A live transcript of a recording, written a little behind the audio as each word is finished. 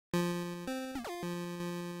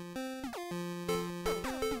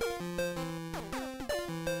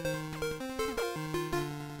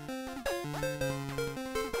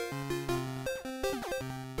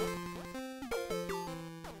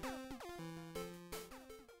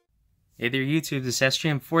Hey there YouTube, this is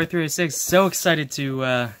sjm4306. So excited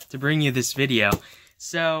to bring you this video.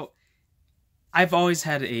 So, I've always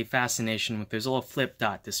had a fascination with those little flip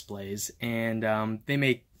dot displays, and they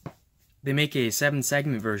make a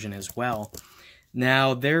 7-segment version as well.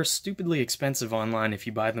 Now, they're stupidly expensive online if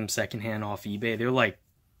you buy them secondhand off eBay. They're like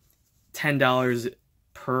 $10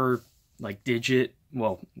 per digit.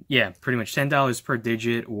 Well, yeah, pretty much $10 per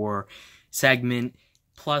digit or segment,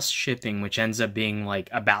 plus shipping, which ends up being like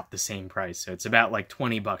about the same price. So it's about like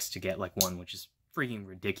 $20 to get like one, which is freaking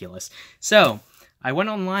ridiculous. So I went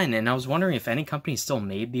online and I was wondering if any company still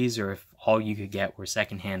made these or if all you could get were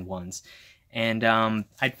secondhand ones. And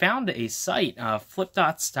I found a site,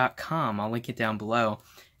 flipdots.com. I'll link it down below.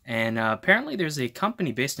 And apparently there's a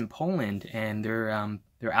company based in Poland, and they're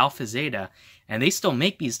Alfa-Zeta, and they still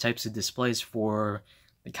make these types of displays for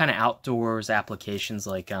the kind of outdoors applications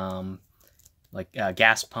like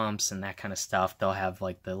gas pumps and that kind of stuff. They'll have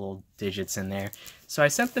like the little digits in there. So I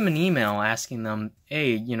sent them an email asking them,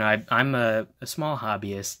 hey, you know, I'm a small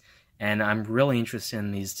hobbyist and I'm really interested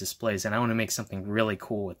in these displays and I want to make something really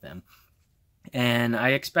cool with them. And I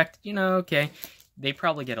expect, you know, okay, they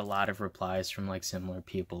probably get a lot of replies from like similar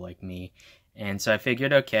people like me. And so I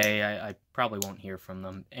figured, okay, I probably won't hear from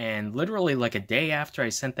them. And literally like a day after I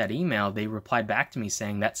sent that email, they replied back to me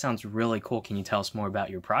saying, that sounds really cool. Can you tell us more about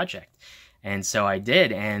your project? And so I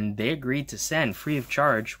did, and they agreed to send free of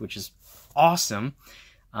charge, which is awesome,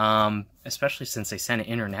 especially since they sent it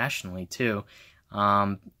internationally too.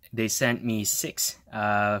 They sent me 6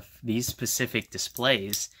 of these specific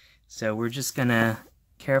displays. So we're just gonna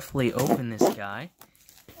carefully open this guy.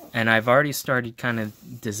 And I've already started kind of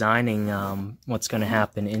designing what's going to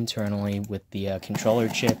happen internally with the controller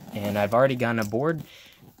chip. And I've already gotten a board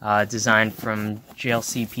designed from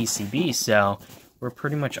JLC PCB, so we're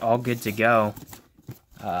pretty much all good to go.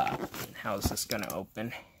 How is this going to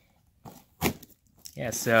open?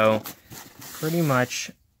 Yeah, so pretty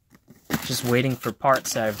much just waiting for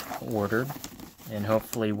parts I've ordered. And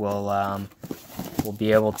hopefully we'll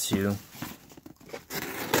be able to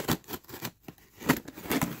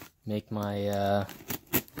make my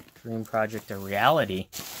dream project a reality.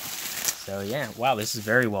 So yeah, wow, this is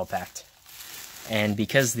very well packed. And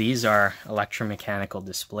because these are electromechanical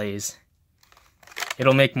displays,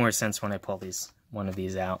 it'll make more sense when I pull one of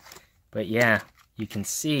these out. But yeah, you can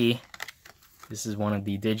see this is one of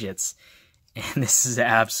the digits, and this is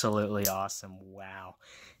absolutely awesome. Wow.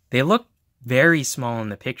 They look very small in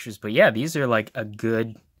the pictures, but yeah, these are like a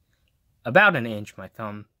good, about an inch. My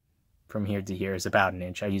thumb from here to here is about an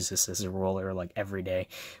inch. I use this as a ruler like every day.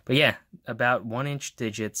 But yeah, about 1-inch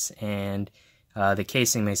digits, and the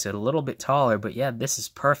casing makes it a little bit taller, but yeah, this is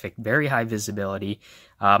perfect. Very high visibility.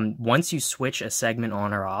 Once you switch a segment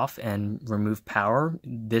on or off and remove power,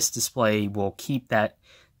 this display will keep that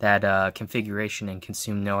configuration and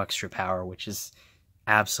consume no extra power, which is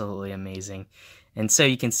absolutely amazing. And so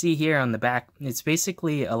you can see here on the back, it's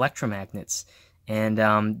basically electromagnets. And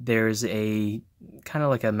there's a kind of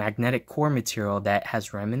like a magnetic core material that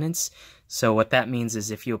has remnants. So what that means is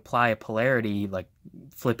if you apply a polarity, like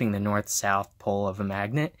flipping the north-south pole of a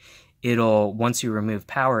magnet, once you remove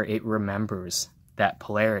power, it remembers that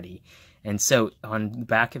polarity. And so on the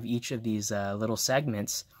back of each of these little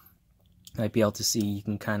segments, you might be able to see, you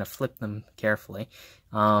can kind of flip them carefully.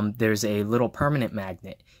 There's a little permanent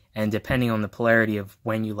magnet. And depending on the polarity of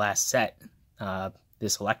when you last set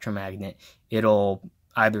this electromagnet, it'll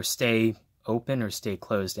either stay open or stay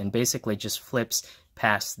closed, and basically just flips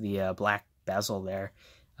past the black bezel there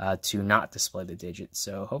to not display the digits.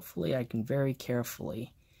 So hopefully I can very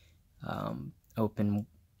carefully open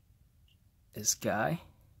this guy.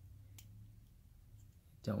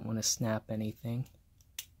 Don't want to snap anything.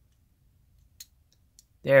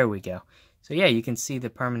 There we go. So yeah, you can see the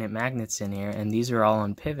permanent magnets in here, and these are all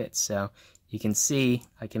on pivots, so you can see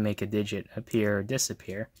I can make a digit appear or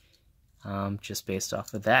disappear just based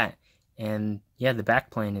off of that. And yeah, the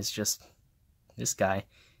back plane is just this guy.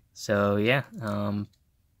 So yeah,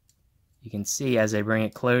 you can see as I bring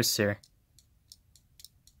it closer,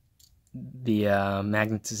 the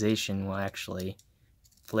magnetization will actually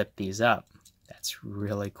flip these up. That's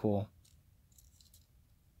really cool.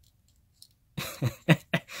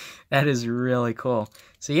 That is really cool.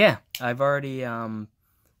 So yeah, I've already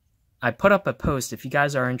I put up a post. If you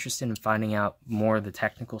guys are interested in finding out more of the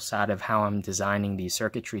technical side of how I'm designing the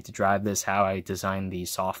circuitry to drive this, how I design the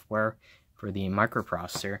software for the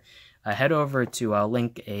microprocessor, head over to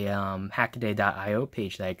link a hackaday.io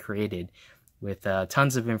page that I created with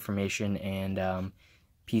tons of information and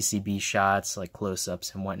PCB shots like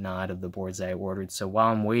close-ups and whatnot of the boards I ordered. So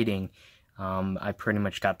while I'm waiting, I pretty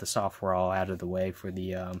much got the software all out of the way for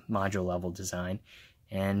the module level design,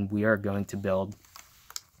 and we are going to build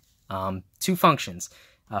two functions.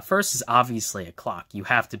 First is obviously a clock. You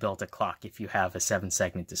have to build a clock if you have a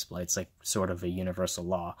 7-segment display. It's like sort of a universal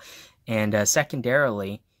law. And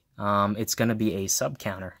secondarily, it's going to be a sub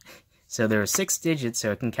counter. So there are 6 digits,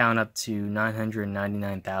 so it can count up to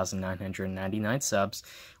 999,999 subs,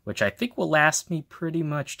 which I think will last me pretty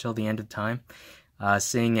much till the end of time,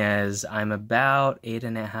 seeing as I'm about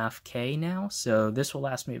 8.5K now, so this will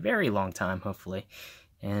last me a very long time, hopefully.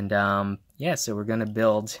 And yeah, so we're going to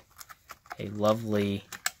build a lovely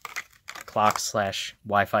clock /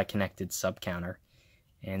 Wi-Fi connected sub counter.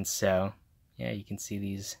 And so, yeah, you can see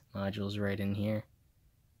these modules right in here.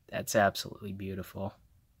 That's absolutely beautiful.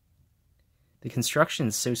 The construction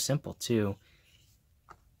is so simple too.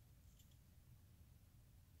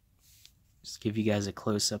 Just give you guys a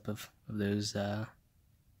close-up of those right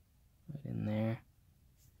in there.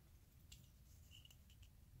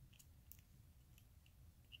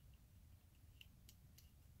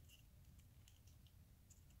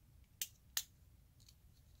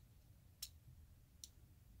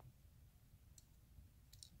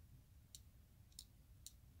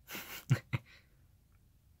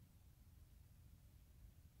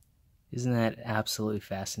 Isn't that absolutely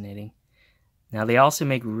fascinating? Now they also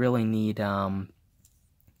make really neat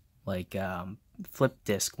flip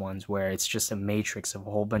disc ones where it's just a matrix of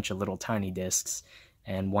a whole bunch of little tiny discs,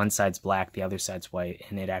 and one side's black, the other side's white,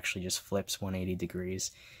 and it actually just flips 180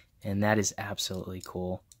 degrees, and that is absolutely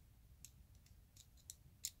cool.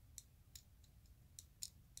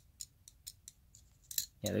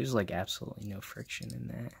 Yeah, there's like absolutely no friction in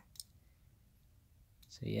that.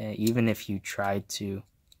 So yeah, even if you tried to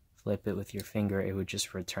flip it with your finger, it would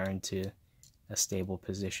just return to a stable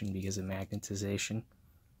position because of magnetization.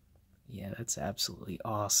 Yeah, that's absolutely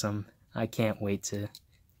awesome. I can't wait to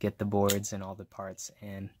get the boards and all the parts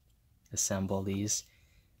and assemble these.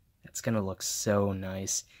 That's gonna look so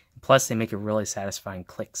nice. Plus, they make a really satisfying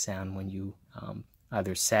click sound when you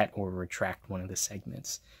either set or retract one of the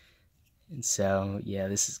segments. And so, yeah,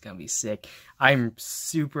 this is gonna be sick. I'm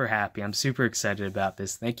super happy. I'm super excited about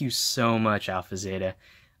this. Thank you so much, Alfa-Zeta.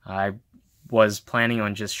 I was planning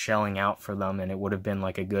on just shelling out for them, and it would have been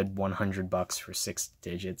like a good $100 for 6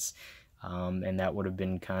 digits, and that would have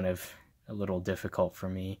been kind of a little difficult for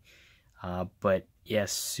me. But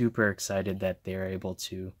yes, super excited that they're able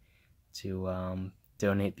to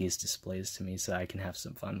donate these displays to me so I can have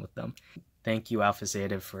some fun with them. Thank you,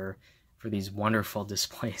 Alfa-Zeta, for these wonderful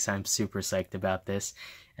displays. I'm super psyched about this.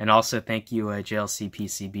 And also thank you, JLC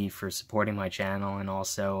PCB, for supporting my channel, and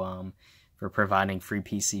also for providing free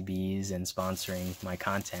PCBs and sponsoring my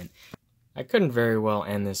content. I couldn't very well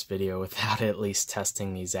end this video without at least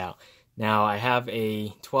testing these out. Now, I have a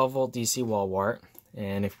 12-volt DC wall wart,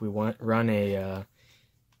 and if we run a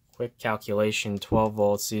quick calculation, 12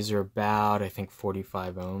 volts, these are about, I think,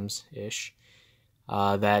 45 ohms-ish.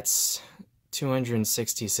 That's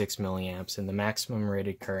 266 milliamps, and the maximum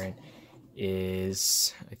rated current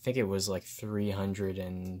is, I think it was like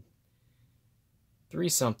 303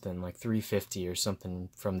 something, like 350 or something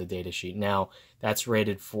from the datasheet. Now, that's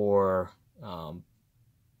rated for, what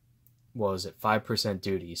was it, 5%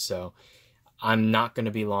 duty, so I'm not going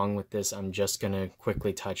to be long with this. I'm just going to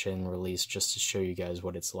quickly touch it and release just to show you guys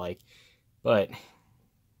what it's like. But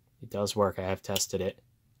it does work. I have tested it.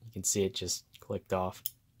 You can see it just clicked off.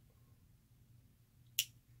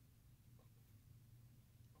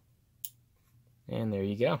 And there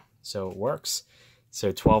you go. So it works.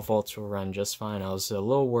 So 12 volts will run just fine. I was a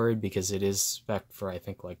little worried because it is spec'd for, I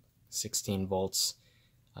think, like 16 volts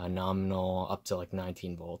nominal up to like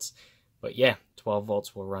 19 volts. But yeah, 12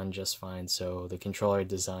 volts will run just fine. So the controller I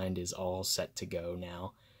designed is all set to go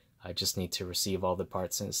now. I just need to receive all the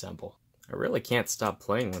parts and assemble. I really can't stop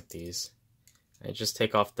playing with these. I just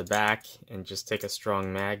take off the back and just take a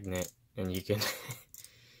strong magnet, and you can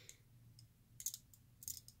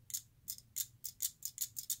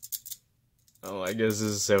oh, I guess this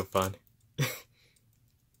is so fun.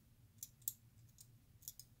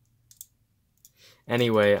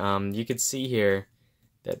 Anyway, you can see here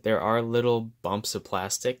that there are little bumps of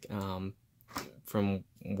plastic from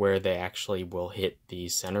where they actually will hit the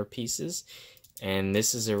center pieces, and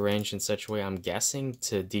this is arranged in such a way, I'm guessing,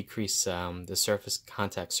 to decrease the surface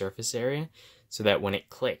contact surface area, so that when it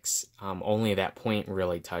clicks, only that point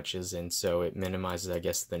really touches, and so it minimizes, I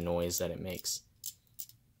guess, the noise that it makes.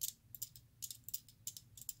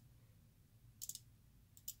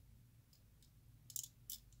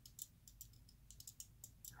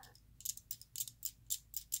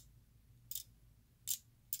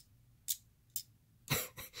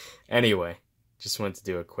 Anyway, just wanted to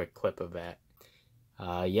do a quick clip of that.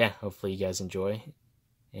 Yeah, hopefully you guys enjoy,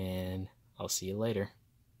 and I'll see you later.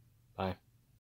 Bye.